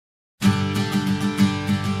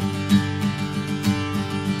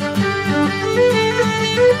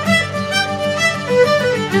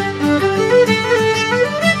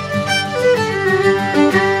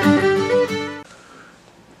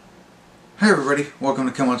everybody, welcome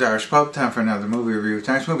to Kimmel's Irish Pub. Time for another movie review.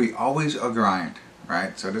 Tonight's movie, always a grind,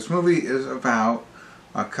 right? So this movie is about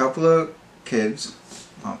a couple of kids,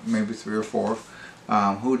 maybe 3 or 4,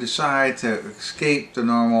 who decide to escape the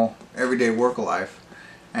normal everyday work of life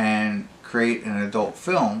and create an adult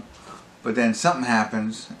film, but then something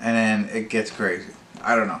happens and then it gets crazy.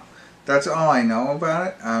 I don't know. That's all I know about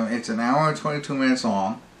it. It's an hour and 22 minutes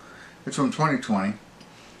long. It's from 2020.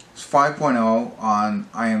 It's 5.0 on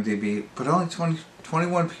IMDb, but only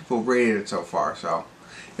 21 people rated it so far. So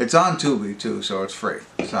it's on Tubi too, so it's free.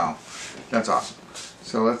 So that's awesome.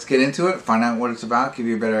 So let's get into it, find out what it's about, give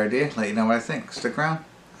you a better idea, let you know what I think. Stick around.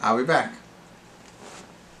 I'll be back.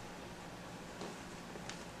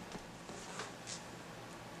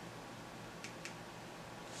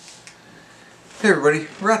 Hey everybody,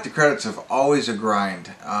 we're at the credits of Always a Grind.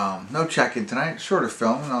 No check-in tonight, shorter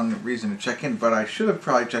film, no reason to check in, but I should have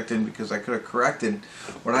probably checked in because I could have corrected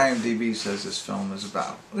what IMDb says this film is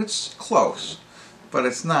about. It's close, but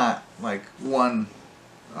it's not like one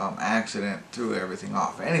accident threw everything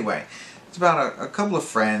off. Anyway, it's about a couple of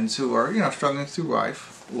friends who are, struggling through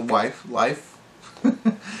life,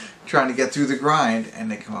 trying to get through the grind, and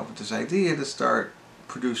they come up with this idea to start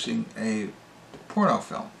producing a porno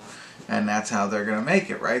film. And that's how they're going to make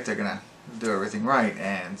it, right? They're going to do everything right.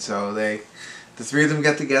 And so the 3 of them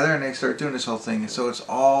get together and they start doing this whole thing. And so it's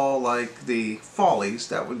all like the follies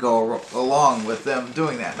that would go along with them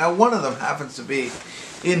doing that. Now, one of them happens to be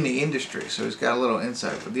in the industry, so he's got a little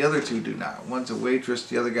insight. But the other 2 do not. One's a waitress.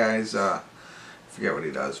 The other guy's, I forget what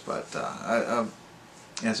he does, but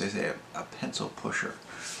as they say, a pencil pusher.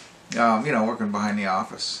 Working behind the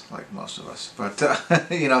office like most of us. But,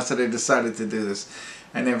 so they decided to do this.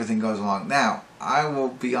 And everything goes along. Now, I will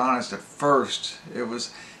be honest, at first,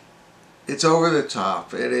 it's over the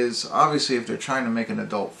top. It is, obviously, if they're trying to make an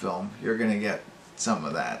adult film, you're going to get some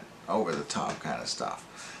of that over the top kind of stuff.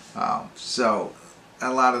 So,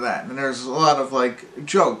 a lot of that. And there's a lot of,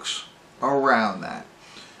 jokes around that.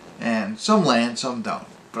 And some land, some don't.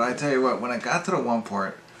 But I tell you what, when I got to the one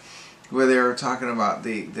part where they were talking about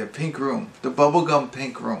the pink room, the bubblegum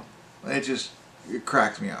pink room, it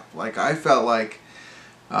cracked me up. I felt like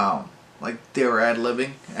they were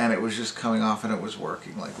ad-libbing and it was just coming off and it was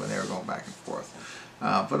working, when they were going back and forth.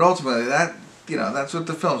 But ultimately that's what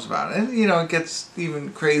the film's about. And it gets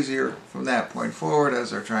even crazier from that point forward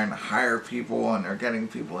as they're trying to hire people and they're getting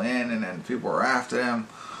people in and then people are after them,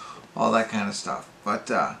 all that kind of stuff. But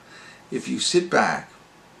if you sit back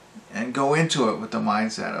and go into it with the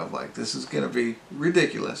mindset of this is going to be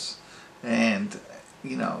ridiculous and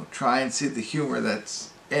try and see the humor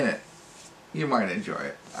that's in it, you might enjoy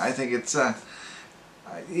it. I think it's, not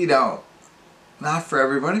for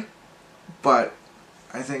everybody, but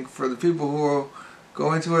I think for the people who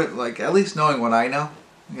go into it, at least knowing what I know,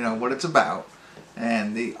 what it's about,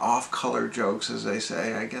 and the off-color jokes, as they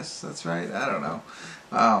say, I guess that's right, I don't know,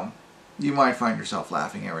 you might find yourself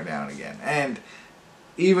laughing every now and again. And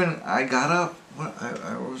even, I got up,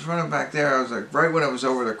 I was running back there, I was right when it was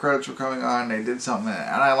over, the credits were coming on, they did something,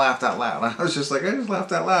 and I laughed out loud. I was just I just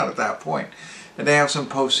laughed out loud at that point. And they have some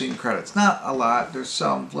post-scene credits. Not a lot, there's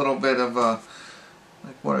some little bit of,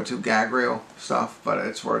 1 or 2 gag reel stuff, but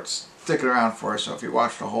it's worth sticking around for, so if you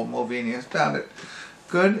watch the whole movie and you found it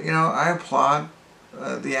good, I applaud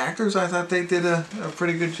the actors. I thought they did a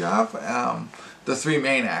pretty good job. The 3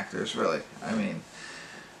 main actors, really. I mean,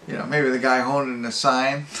 maybe the guy holding the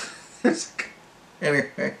sign.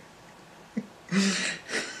 Anyway.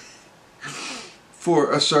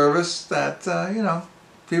 For a service that,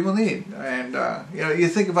 people need. And, you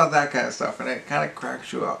think about that kind of stuff and it kind of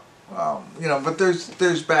cracks you up. But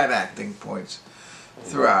there's bad acting points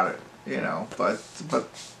throughout it, but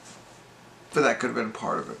that could have been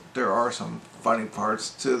part of it. There are some funny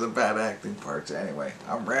parts to the bad acting parts. Anyway,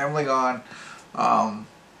 I'm rambling on.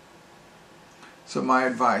 So my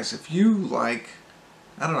advice, if you I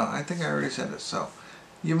don't know, I think I already said this, so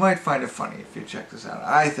you might find it funny if you check this out.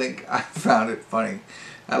 I think I found it funny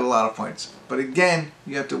at a lot of points. But again,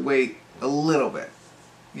 you have to wait a little bit.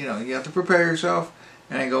 You have to prepare yourself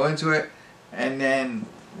and then go into it. And then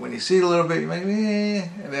when you see it a little bit, you might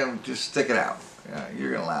and then just stick it out.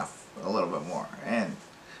 You're going to laugh a little bit more and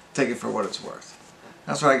take it for what it's worth.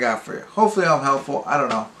 That's what I got for you. Hopefully I'm helpful. I don't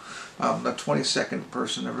know. I'm the 22nd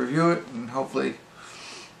person to review it, and hopefully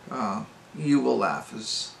you will laugh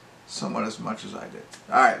somewhat as much as I did.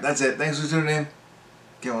 Alright, that's it. Thanks for tuning in.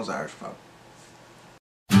 Kimmel's Irish Pub.